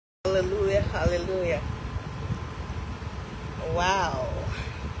Hallelujah. Wow.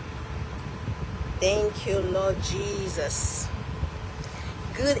 Thank you, Lord Jesus.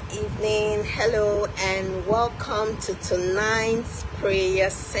 Good evening, hello, and welcome to tonight's prayer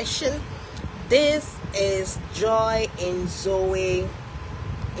session. This is Joy in Zoe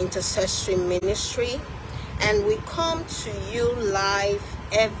Intercessory Ministry, and we come to you live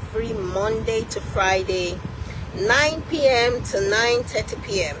every Monday to Friday, 9 p.m. to 9:30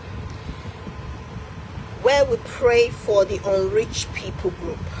 p.m., where we pray for the unreached people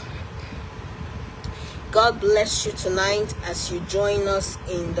group. God bless you tonight as you join us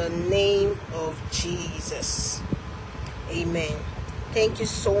in the name of Jesus. Amen. Thank you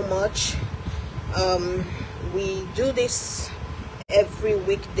so much. We do this every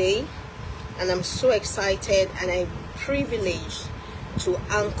weekday, and I'm so excited and I'm privileged to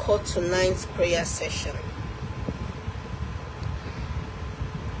anchor tonight's prayer session.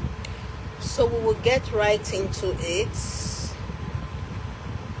 So we will get right into it.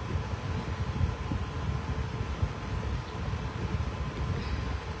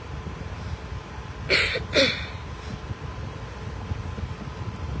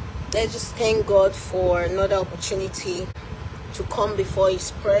 Let's just thank God for another opportunity to come before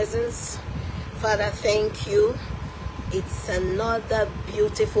His presence. Father, thank you. It's another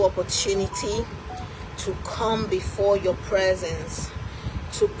beautiful opportunity to come before your presence,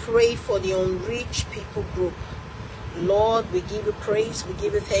 to pray for the unreached people group. Lord, we give you praise, we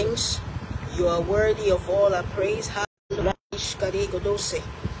give you thanks. You are worthy of all our praise. Thank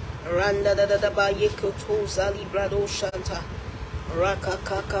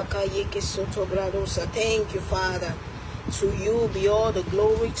you, Father. To you be all the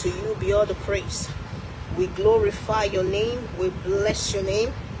glory, to you be all the praise. We glorify your name, we bless your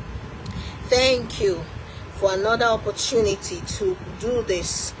name. Thank you for another opportunity to do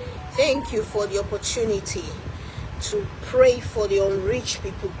this. Thank you for the opportunity to pray for the unreached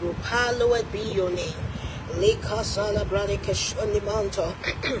people group. Hallowed be your name.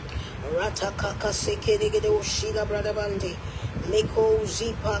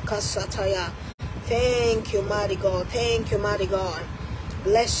 Thank you, mighty God. Thank you, mighty God.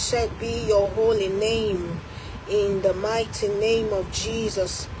 Blessed be your holy name, in the mighty name of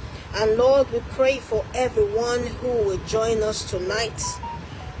Jesus. And Lord, we pray for everyone who will join us tonight.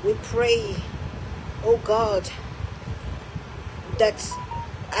 We pray, oh God, that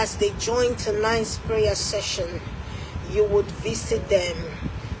as they join tonight's prayer session, you would visit them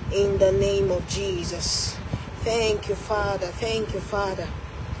in the name of Jesus. Thank you, Father. Thank you, Father.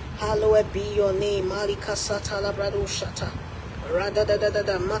 Hallowed be your name. Malika satala bradoshata.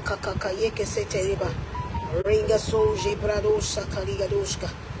 Radadadada makakaka yeke seteriba. Ringa soje bradosa kaligadoshka.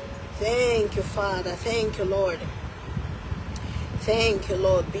 Thank you, Father. Thank you, Lord. Thank you,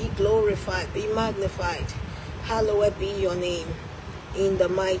 Lord. Be glorified, be magnified. Hallowed be your name, in the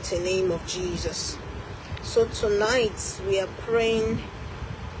mighty name of Jesus. So tonight we are praying.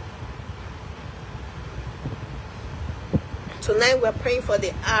 Tonight we are praying for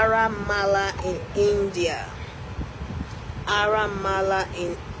the Aray Mala in India. Aray Mala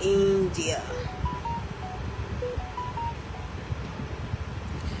in India.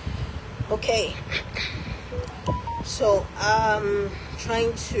 Okay. So I'm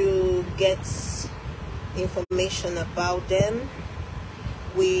trying to get information about them.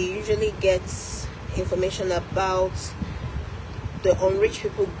 We usually get information about the unreached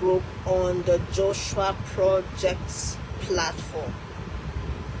people group on the Joshua Project platform.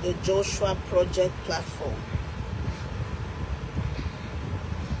 The Joshua Project platform.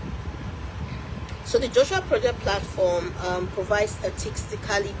 So the Joshua Project platform provides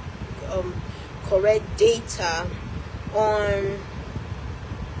statistically correct data on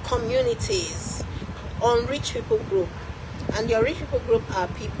communities, unreached people group. And the unreached people group are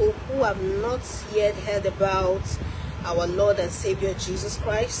people who have not yet heard about our Lord and Savior Jesus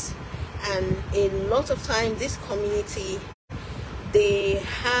Christ. And a lot of time this community, they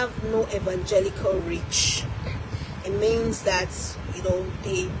have no evangelical reach. It means that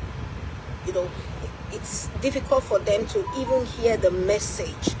it's difficult for them to even hear the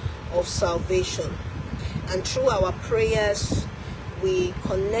message of salvation. And through our prayers, we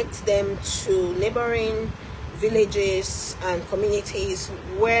connect them to neighboring villages and communities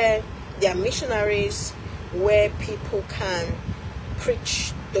where there are missionaries, where people can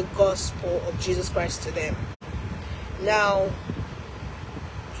preach the gospel of Jesus Christ to them. Now,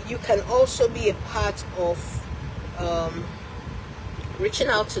 you can also be a part of reaching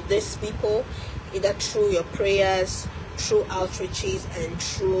out to these people, either through your prayers, through outreaches, and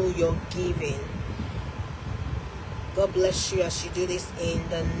through your giving. God bless you as you do this in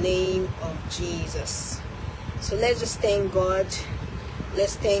the name of Jesus. So let's just thank God.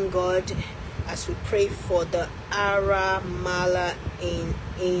 Let's thank God as we pray for the Aray Mala in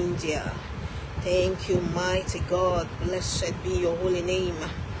India. Thank you, mighty God. Blessed be your holy name.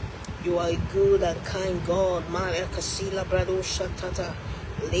 You are a good and kind God. Maria Kasila Bradosha Tata.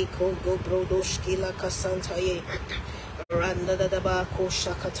 Leko go Brodoshkila Kasantaye. Randa da ba ko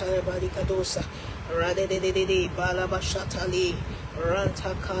shakatare barikadosa. Rade de balabashatali.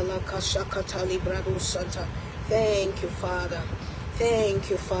 Ranta kala kashakatali bradosanta. Thank you, Father. Thank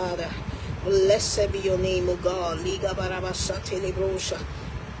you, Father. Blessed be your name, O God. Liga barabashateli brosha.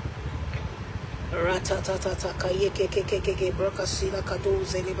 Ratatata kayeke keke brokasila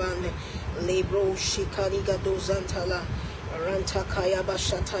kadoze libande. Lebro shikaliga dozantala. Ranta kaya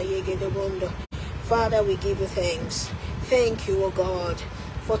bashata yege de bondo. Father, we give you thanks. Thank you, O God,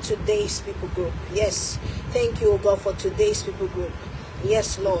 for today's people group. Yes, thank you, O God, for today's people group.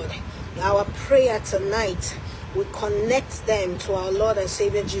 Yes, Lord. Our prayer tonight, we connect them to our Lord and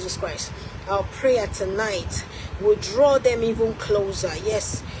Savior Jesus Christ. Our prayer tonight will draw them even closer.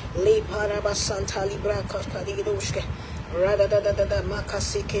 Yes. Le paraba santa libra kashkadidoshke. Radadadada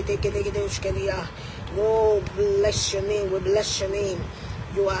makasike degedegedoshkelia. Oh, bless your name. We bless your name.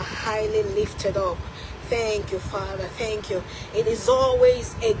 You are highly lifted up. Thank you, Father. Thank you. It is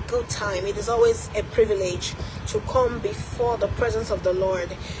always a good time. It is always a privilege to come before the presence of the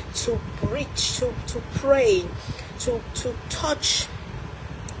Lord, to preach, to pray, to touch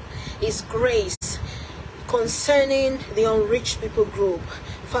His grace concerning the Unreached people group.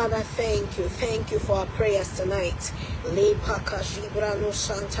 Father, thank you. Thank you for our prayers tonight. Lepakashibrano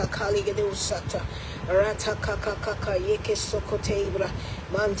Santa Kaligedusata. Rata kakaka yeke sokotebra.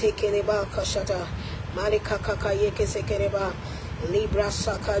 Mante kereba kashata. Marika kaka yeke sekereba. Libra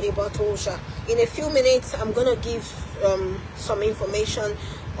sakalibatosha. In a few minutes, I'm going to give some information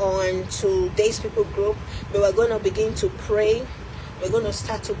on today's people group. But we're going to begin to pray. We're going to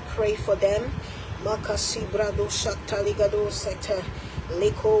start to pray for them. Makasi brado shakta ligado sekta.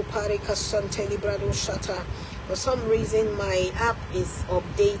 Liko parika sante librado shata. For some reason, my app is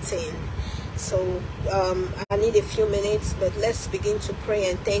updating. So I need a few minutes, but let's begin to pray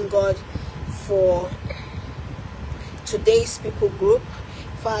and thank God for today's people group.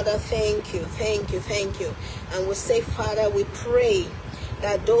 Father, thank you, thank you, thank you. And we say, Father, we pray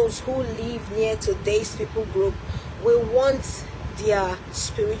that those who live near today's people group will want their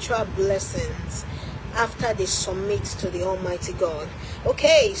spiritual blessings after they submit to the Almighty God.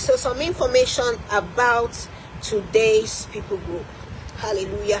 Okay, so some information about today's people group.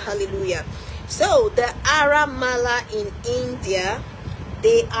 Hallelujah, hallelujah. So the Aray Mala in India,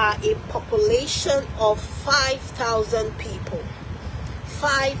 they are a population of 5,000 people.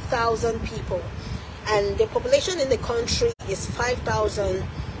 5,000 people. And the population in the country is 5,000.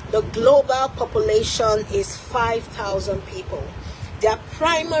 The global population is 5,000 people. Their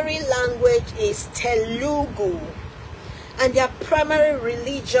primary language is Telugu. And their primary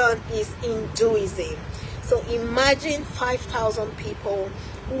religion is Hinduism. So imagine 5,000 people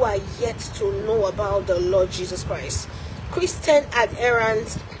who are yet to know about the Lord Jesus Christ. Christian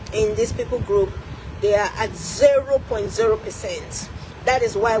adherents in this people group, they are at 0.0%. That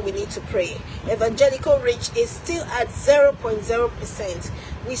is why we need to pray. Evangelical reach is still at 0.0%.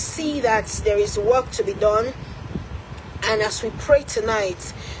 We see that there is work to be done. And as we pray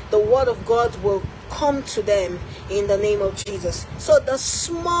tonight, the word of God will come to them in the name of Jesus. So the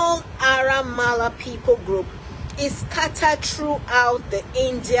small Aray Mala people group is scattered throughout the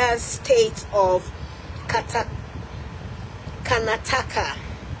Indian state of Karnataka,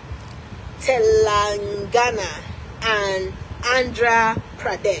 Telangana and Andhra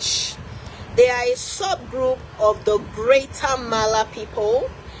Pradesh. They are a subgroup of the Greater Mala people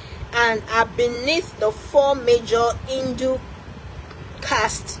and are beneath the four major Hindu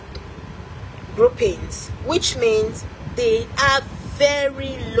caste groupings, which means they are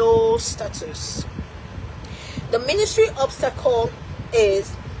very low status. The ministry obstacle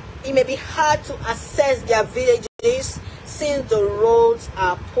is it may be hard to access their villages since the roads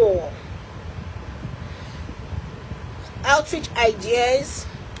are poor. Outreach ideas,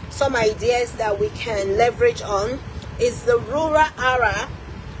 some ideas that we can leverage on is the rural Arah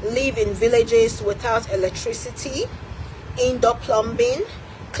live in villages without electricity, indoor plumbing,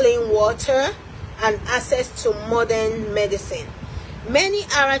 clean water, and access to modern medicine. Many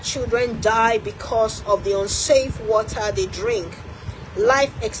Arah children die because of the unsafe water they drink.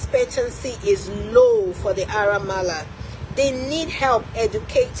 Life expectancy is low for the Aray Mala. They need help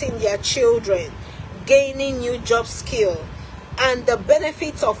educating their children, gaining new job skill, and the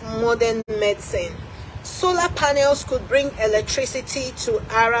benefits of modern medicine. solar panels could bring electricity to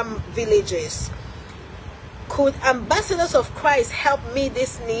Arah villages. Could ambassadors of Christ help meet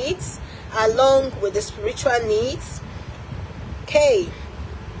these needs along with the spiritual needs? Okay.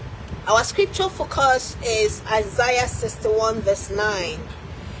 Our scripture focus is Isaiah 61 verse 9.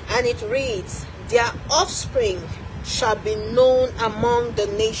 And it reads, their offspring shall be known among the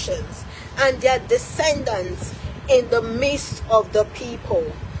nations, and their descendants in the midst of the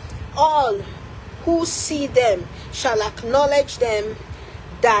people. All who see them shall acknowledge them,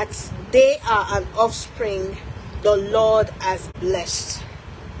 that they are an offspring the Lord has blessed.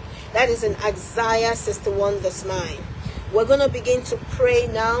 That is in Isaiah 61 verse 9. We're going to begin to pray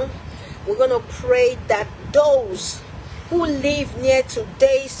now. We're going to pray that those who live near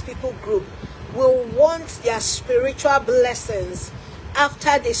today's people group will want their spiritual blessings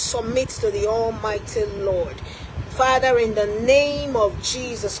after they submit to the Almighty Lord. Father, in the name of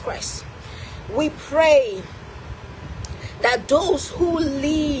Jesus Christ, we pray that those who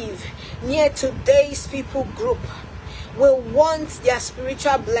live near today's people group will want their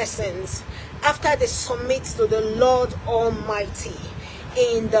spiritual blessings after they submit to the Lord Almighty,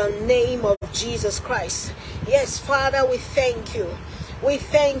 in the name of Jesus Christ. Yes, Father, we thank you. We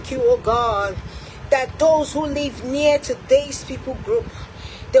thank you, oh God, that those who live near today's people group,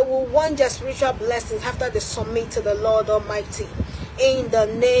 they will want their spiritual blessings after they submit to the Lord Almighty, in the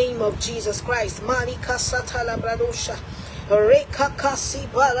name of Jesus Christ. Malika satala bradosha, reka kasi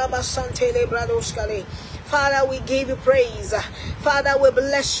balaba santele bradoshkale. Father, we give you praise. Father, we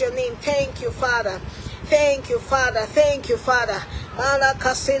bless your name. Thank you, Father. Thank you, Father. Thank you, Father. Ala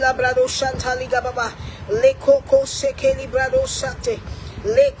kasela brado shantaliga baba. Lekoko sekeli brado shate.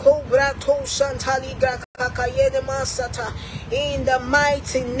 Leko brato shantaliga kakayene masata. In the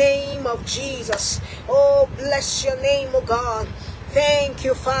mighty name of Jesus. Oh, bless your name, oh God. Thank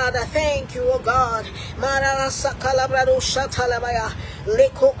you, Father. Thank you, oh God. Marara sakala brado shatalabaya.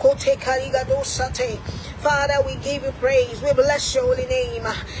 Lekoko te karigado sate. Father, we give you praise. We bless your holy name.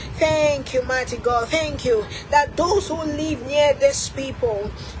 Thank you, mighty God. Thank you that those who live near these people,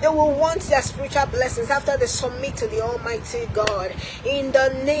 they will want their spiritual blessings after they submit to the Almighty God. In the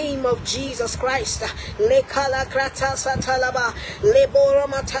name of Jesus Christ.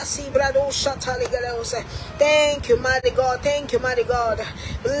 Thank you, mighty God. Thank you, mighty God.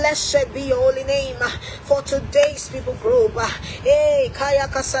 Blessed be your holy name for today's people group. Hey, Kaya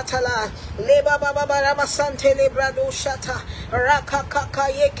Kasatala. Leba Baba Baraba Sante Lebrado Shata. Raka Kaka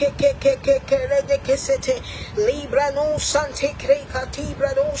Yeke Kesete. Libra no Sante Kreka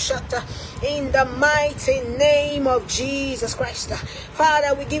Tibrado Shata. In the mighty name of Jesus Christ.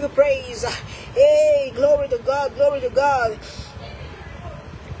 Father, we give you praise. Hey, glory to God, glory to God.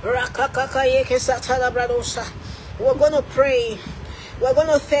 Raka Kaka Yeke Satala Bradosa. We're going to pray. We're going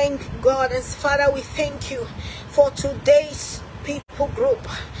to thank God. And Father, we thank you for today's people group.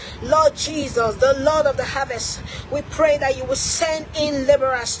 Lord Jesus, the Lord of the harvest, we pray that you will send in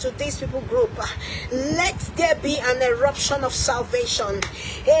laborers to this people group. Let there be an eruption of salvation.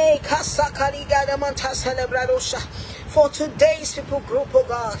 For today's people group, oh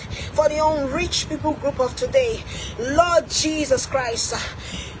God, for the unreached people group of today, Lord Jesus Christ,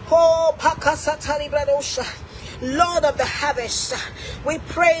 oh Pakasatari Bradosha, Lord of the harvest, we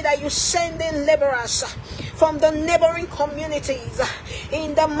pray that you send in laborers from the neighboring communities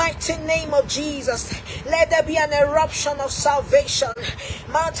in the mighty name of Jesus. Let there be an eruption of salvation.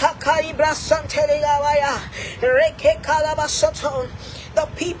 The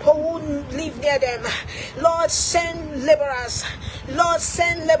people who live near them, Lord, send laborers. Lord,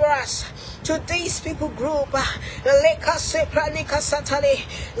 send laborers to these people group. Leka sepranika satale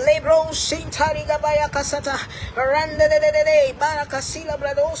lebron shintariga baya kasata randedede barakasila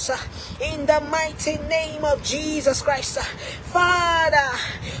bradosa. In the mighty name of Jesus Christ, Father,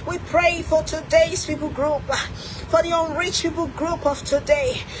 we pray for today's people group, for the unreached people group of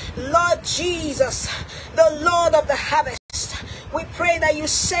today. Lord Jesus, the Lord of the harvest, we pray that you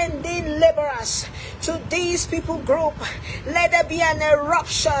send in laborers to these people group. Let there be an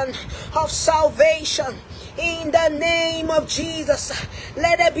eruption of salvation in the name of Jesus.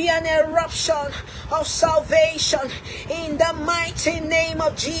 Let there be an eruption of salvation in the mighty name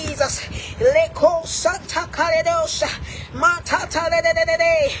of Jesus.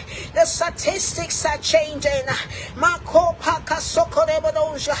 The statistics are changing.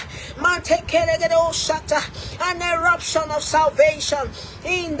 An eruption of salvation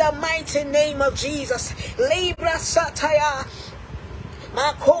in the mighty name of Jesus. Libra Sataya.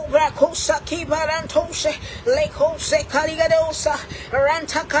 Makobra kosa kibarantose, lekose kaligadosa,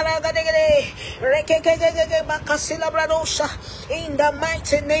 ranta karagadegade, rekekegege bakasila bradosa. In the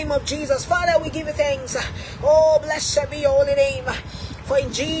mighty name of Jesus, Father, we give you thanks. Oh, blessed be your holy name. For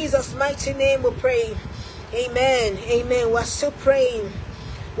in Jesus' mighty name we pray. Amen. Amen. We're still praying.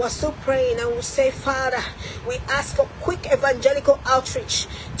 We're still praying, and we say, Father, we ask for quick evangelical outreach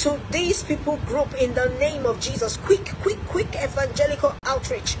to these people group in the name of Jesus. Quick evangelical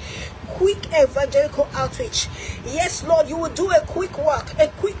outreach. Quick evangelical outreach. Yes, Lord, you will do a quick walk.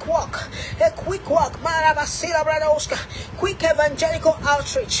 Quick evangelical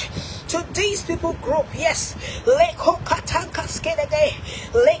outreach to these people group. Yes.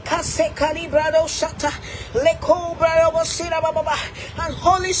 And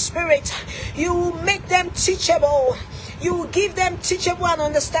Holy Spirit, you will make them teachable. You will give them teachable and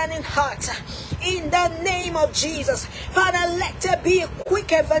understanding heart. In the name of Jesus, Father, let there be a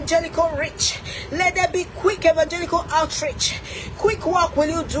quick evangelical reach. Let there be quick evangelical outreach. Quick work will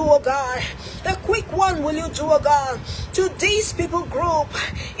you do, oh God. A quick one will you do, oh God, to these people group.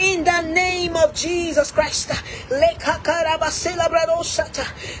 In the name of Jesus Christ.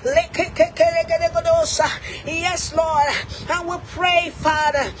 Yes, Lord. And we pray,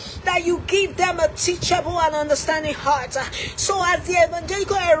 Father, that you give them a teachable and understanding heart. So as the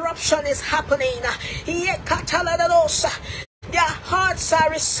evangelical eruption is happening, their hearts are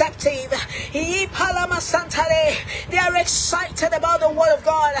receptive. They are excited about the word of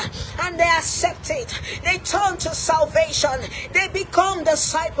God and they accept it. They turn to salvation. They become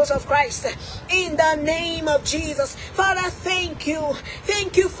disciples of Christ. In the name of Jesus. Father, thank you.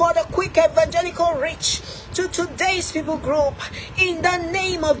 Thank you for the quick evangelical reach to today's people group. In the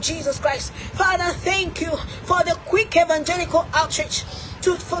name of Jesus Christ. Father, thank you for the quick evangelical outreach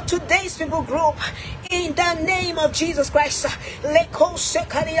for today's people group. In the name of Jesus Christ.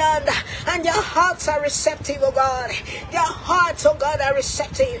 And their hearts are receptive, oh God. Their hearts, oh God, are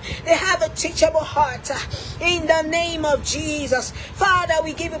receptive. They have a teachable heart. In the name of Jesus. Father,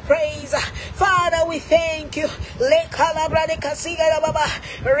 we give you praise. Father, we thank you.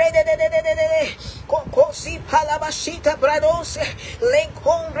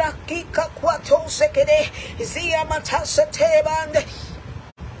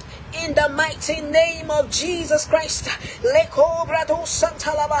 In the mighty name of Jesus Christ.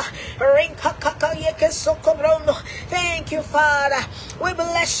 Thank you, Father. We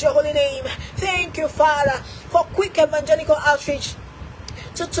bless your holy name. Thank you, Father, for quick evangelical outreach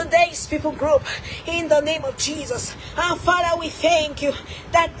to today's people group. In the name of Jesus. And Father, we thank you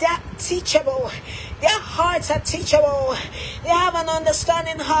that they're teachable. Their hearts are teachable. They have an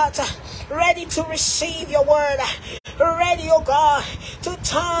understanding heart, ready to receive your word. Ready, oh God, to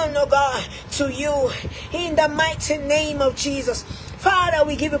turn, oh God, to you. In the mighty name of Jesus. Father,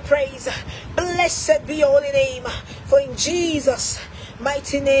 we give you praise. Blessed be your holy name. For in Jesus'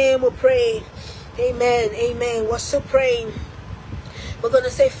 mighty name we pray. Amen. Amen. We're still praying. We're going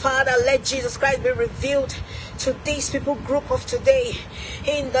to say, Father, let Jesus Christ be revealed to these people group of today.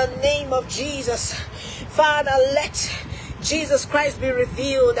 In the name of Jesus. Father, let Jesus Christ be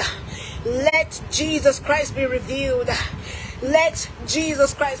revealed. Let Jesus Christ be revealed. Let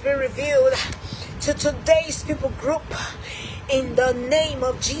Jesus Christ be revealed to today's people group. In the name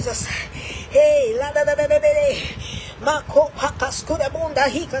of Jesus. Hey, la da da da da da. Mako pakaskuda bunda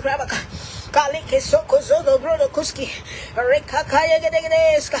hika grabaka. Kalike soko zodo brodo kuski. Reka kaya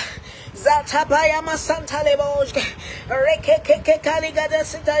gedegedeska. Zatapaya masanta lebojke. Reke keke kaligada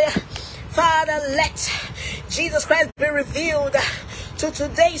sitaya. Father, let Jesus Christ be revealed to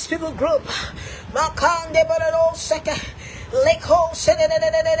today's people group. Makande barado seke. Leko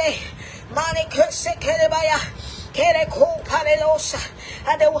sededededede. Manike sekedebaya. And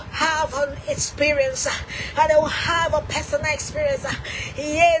they will have an experience, and they will have a personal experience.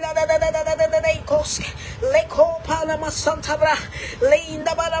 In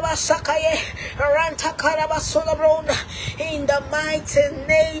the mighty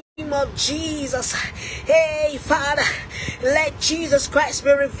name of Jesus. Hey, Father, let Jesus Christ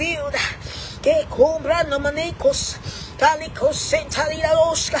be revealed.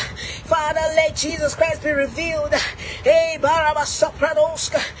 Father, let Jesus Christ be revealed. Hey, Baraba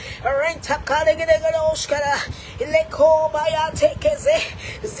Sopradoska, Renta Kalegadoska, Leko Bayatekeze,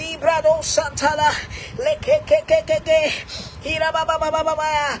 Zibrado Santala, Lekeke,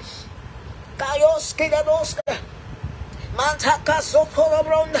 Hirababa, Kayoski Dadoska.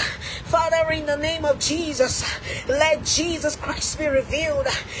 Father, in the name of Jesus, let Jesus Christ be revealed.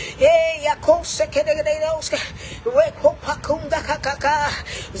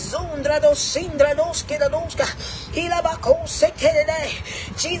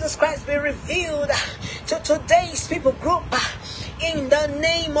 Jesus Christ be revealed to today's people group. In the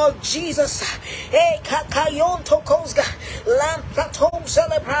name of Jesus.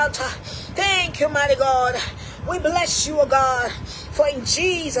 Thank you, mighty God. We bless you, O God. For in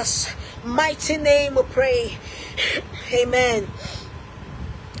Jesus' mighty name we pray. Amen.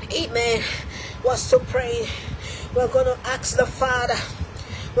 Amen. Was to pray. We're going to ask the Father.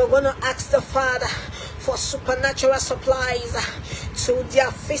 We're going to ask the Father for supernatural supplies to their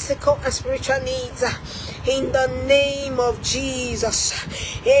physical and spiritual needs. In the name of Jesus.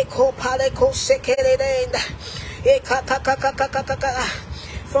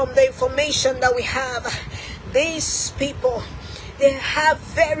 From the information that we have, these people, they have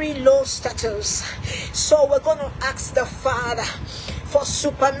very low status. So we're going to ask the Father for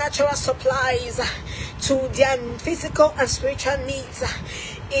supernatural supplies to their physical and spiritual needs.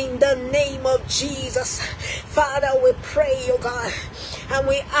 In the name of Jesus. Father, we pray, oh God, and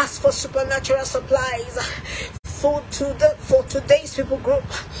we ask for supernatural supplies for today's people group,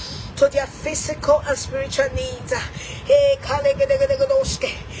 to their physical and spiritual needs.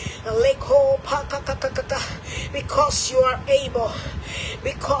 Because you are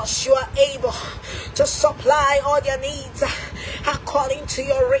able, to supply all their needs according to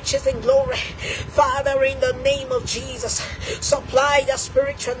your riches and glory. Father, in the name of Jesus, supply their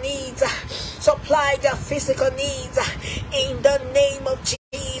spiritual needs, supply their physical needs, in the name of Jesus.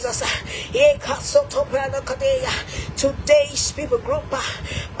 Today's people group,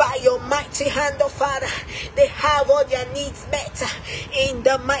 by your mighty hand, oh Father, they have all their needs met in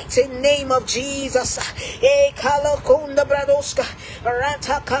the mighty name of Jesus. They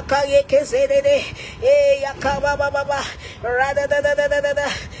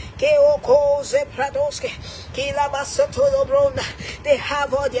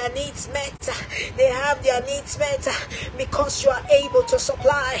have all their needs met. They have their needs met because you are able to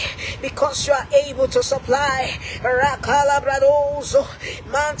supply. Because you are able to supply. Rakala bradozo,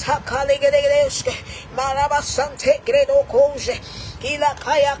 manta kalegedeske, marabasante gredo koje, kila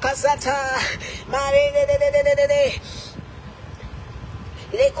kaya kazata, mare de.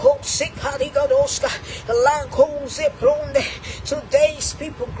 Today's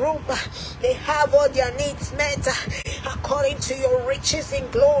people group, they have all their needs met according to your riches in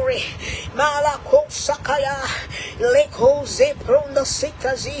glory. Malako sakaya leko zeprondo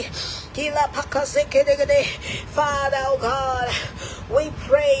sikazi. Father, oh God, we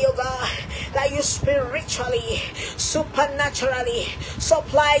pray, oh God, that you spiritually, supernaturally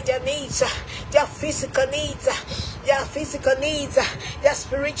supply their needs, their physical needs, their spiritual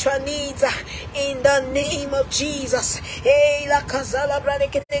needs, in the name of Jesus.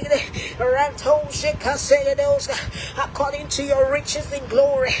 According to your riches in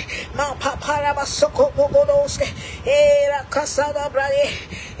glory.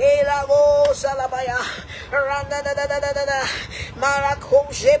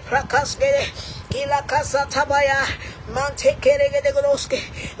 Kila casa tabaya, mante keregedegoske,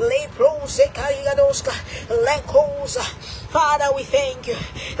 leprose kaigadoska, lenkosa. Father, we thank you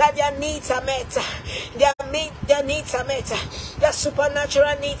that their needs are met. Their needs are met. Their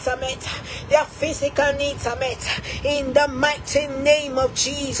supernatural needs are met. Their physical needs are met. In the mighty name of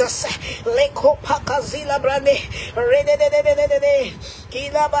Jesus. Leko pakazila brande.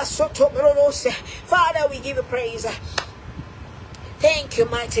 Kila basoto bronose. Father, we give you praise. Thank you,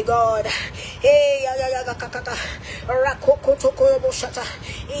 mighty God. In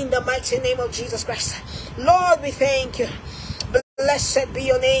the mighty name of Jesus Christ. Lord, we thank you. Blessed be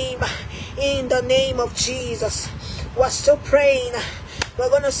your name. In the name of Jesus. We're still praying. We're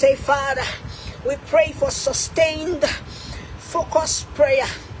going to say, Father, we pray for sustained, focused prayer.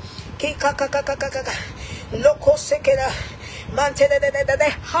 The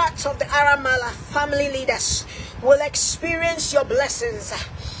hearts of the Aray Mala family leaders will experience your blessings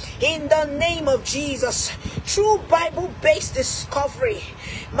in the name of Jesus through Bible-based discovery,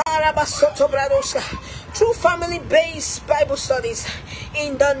 through family-based Bible studies,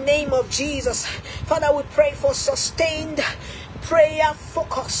 in the name of Jesus. Father, we pray for sustained prayer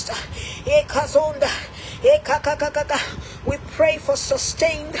focused. We pray for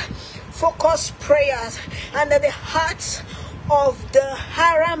sustained focused prayers under the hearts of the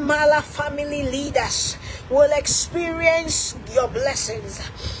Aray Mala family leaders will experience your blessings.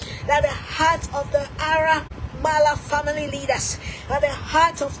 That the heart of the Aray Mala family leaders at the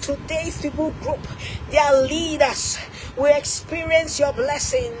heart of today's people group. Their leaders will experience your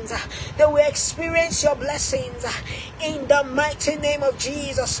blessings. They will experience your blessings in the mighty name of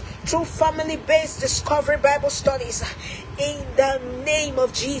Jesus through family-based discovery Bible studies. In the name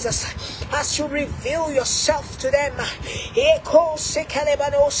of Jesus, as you reveal yourself to them,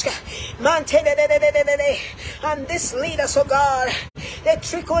 and this leaders, oh God, they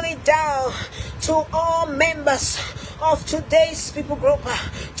trickle it down to all members of today's people group,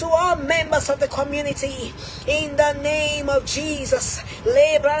 to all members of the community, in the name of Jesus.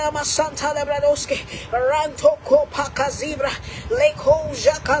 Lebrama Santa Lebradoski, Rantoko Pakazibra, Leko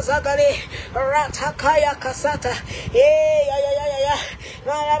Jakazagale, Ratakaya Kasata,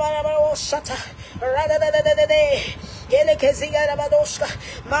 Shata, Radadadade, Gelekezia Rabadoska,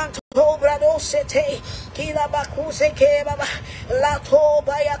 Manto Bradosete, Kila Bakuse Kebaba, Lato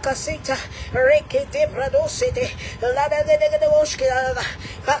Bayakasita, Reke de Bradosete, Lada de Oshka,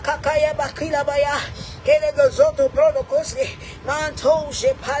 Kakakaya Bakila Baya, Gelegozoto Brodokoski, Manto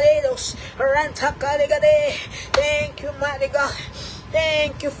Jeparedos, Rantakalegade. Thank you, mighty God.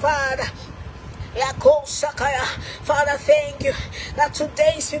 Thank you, Father. Father, thank you that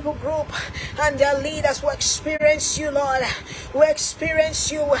today's people group and their leaders will experience you, Lord. Will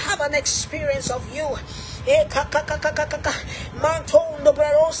experience you, will have an experience of you. Manton no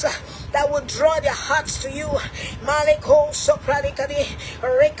Brarosa, that will draw their hearts to you. Maliko Sopradikadi,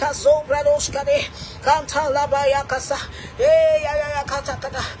 Rekazo Bradoskade, Kantalabayakasa,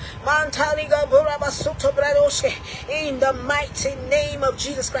 Katakata, Mantaliga Burabasuto Bradoske, in the mighty name of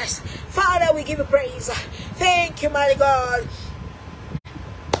Jesus Christ. Father, we give you praise. Thank you, mighty God.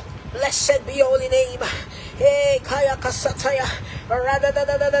 Blessed be your holy name. Hey, Kaya Kasataya,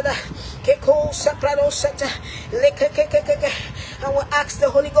 Radadadadada, Keko Saprado Seta, Lekekekeke, and we'll ask the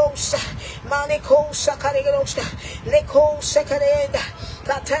Holy Ghost, Maniko Sakarigoska, Leko Sakarenda,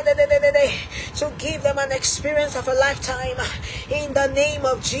 to give them an experience of a lifetime in the name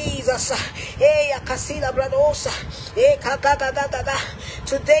of Jesus. Hey, Akasila Bradosa, Hey, Kakagagagaga,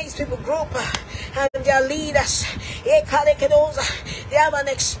 today's people group and their leaders, they have an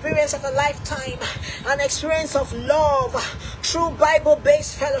experience of a lifetime, an experience of love through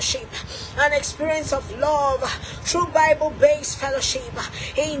Bible-based fellowship, an experience of love through Bible-based fellowship,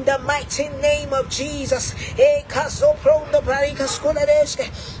 in the mighty name of Jesus. Hey,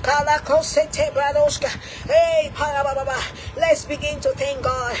 let's begin to thank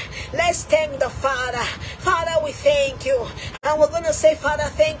God. Let's thank the Father. Father, we thank you. And we're going to say, Father,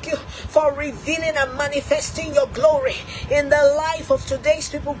 thank you for revealing and manifesting your glory in the life of today's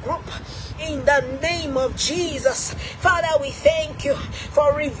people group. In the name of Jesus, Father, we thank you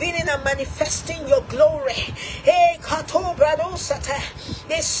for revealing and manifesting your glory. Hey,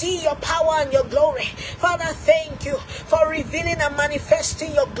 they see your power and your glory. Father, thank you for revealing and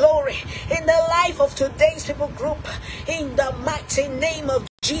manifesting your glory in the life of today's people group. In the mighty name of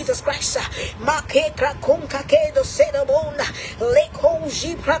Jesus Christ. Makekra kunkakedo sedabonda leko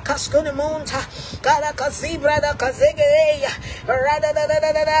jipra kaskunemonta kala kazibra da kazegeya rada da da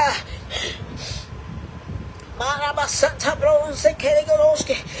da da da.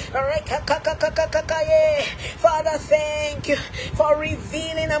 Father, thank you for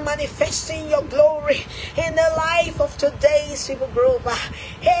revealing and manifesting your glory in the life of today's people group.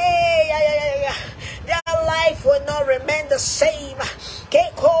 Hey, their life will not remain the same. They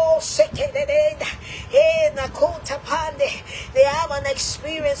have an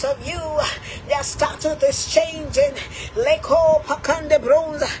experience of you. Their status is changing. Leko pakande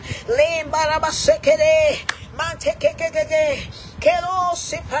bronze, lembarabashekere.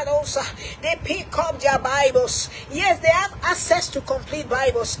 They pick up their Bibles. Yes, they have access to complete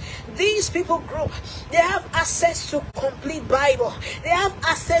Bibles. These people group, they have access to complete Bible. They have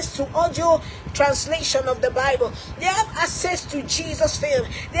access to audio translation of the Bible. They have access to Jesus film.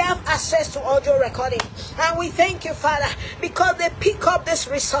 They have access to audio recording. And we thank you, Father, because they pick up these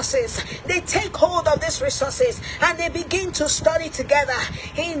resources. They take hold of these resources and they begin to study together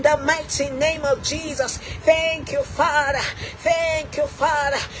in the mighty name of Jesus. Thank you, Father. Thank you,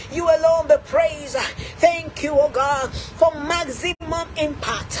 Father. You alone be praised. Thank you, oh God, for maximum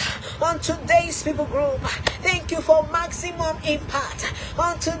impact on today's people group. Thank you for maximum impact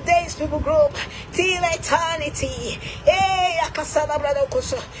on today's people group till eternity. Hey, akasala brado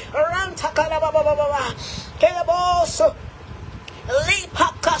kuso, rantakala baba baba, keleboso,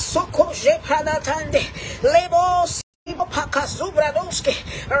 lipaka soko je pradatande, lebos. Pakazubradoski,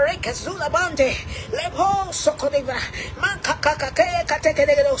 Rekazula Bande, Lepo Sokodibra, Mankakake,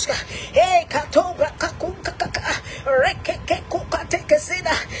 Katekedoska, E Katobra Kakunka, Rekekuka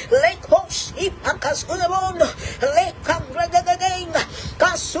Tekesida, Lekos, Ipa Makas Unabondo, Leka Gragaga,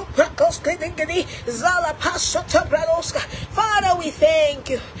 Kasuprakos Kidingidi, Zala Pasota Bradoska. Father, we thank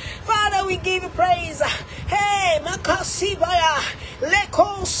you. Father, we give you praise. Hey, Makasibaya,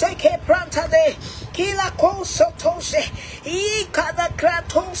 Leko Seke Prantade, Kila Kosotoshe, Ikada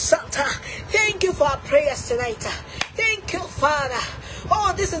Kratosata. Thank you for our prayers tonight. Thank you, Father.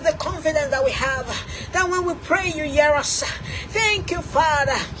 Oh, this is the confidence that we have, that when we pray, you hear us. Thank you,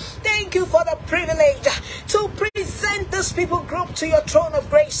 Father. Thank you for the privilege to present this people group to your throne of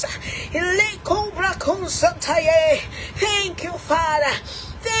grace. Thank you, Father.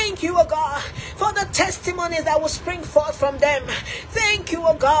 Thank you, O God, for the testimonies that will spring forth from them. Thank you,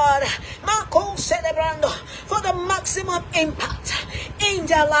 O God, Marco Celebrando, for the maximum impact in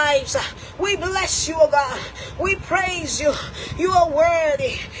their lives. We bless you, O God. We praise you. You are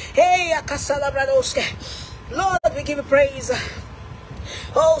worthy. Hey, Akasalabradoske. Lord, we give you praise.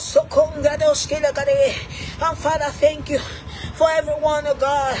 Oh, so and Father, thank you for everyone, oh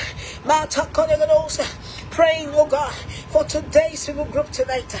God. Praying, oh God, for today's people group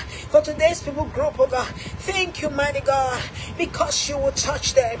tonight. For today's people group, oh God. Thank you, mighty God, because you will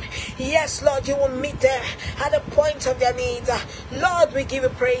touch them. Yes, Lord, you will meet them at the point of their needs. Lord, we give you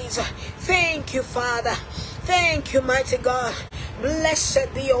praise. Thank you, Father. Thank you, mighty God.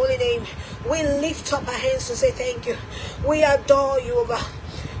 Blessed be your holy name. We lift up our hands to say thank you. We adore you, oh God.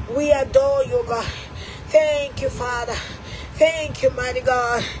 We adore you, oh God. Thank you, Father. Thank you, mighty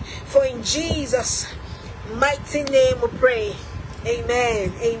God. For in Jesus' mighty name we pray.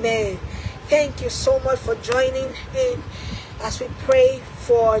 Amen. Amen. Thank you so much for joining in as we pray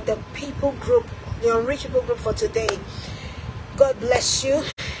for the people group, the Unreached people group for today. God bless you.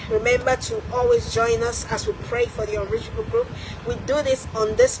 Remember to always join us as we pray for the Unreached people group. We do this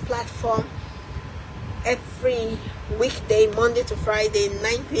on this platform every weekday, Monday to Friday,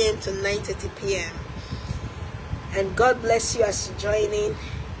 9 p.m. to 9:30 p.m. And God bless you as you join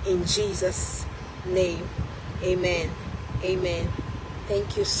in Jesus' name. Amen. Amen.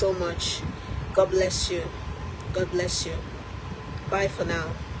 Thank you so much. God bless you. God bless you. Bye for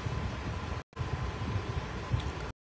now.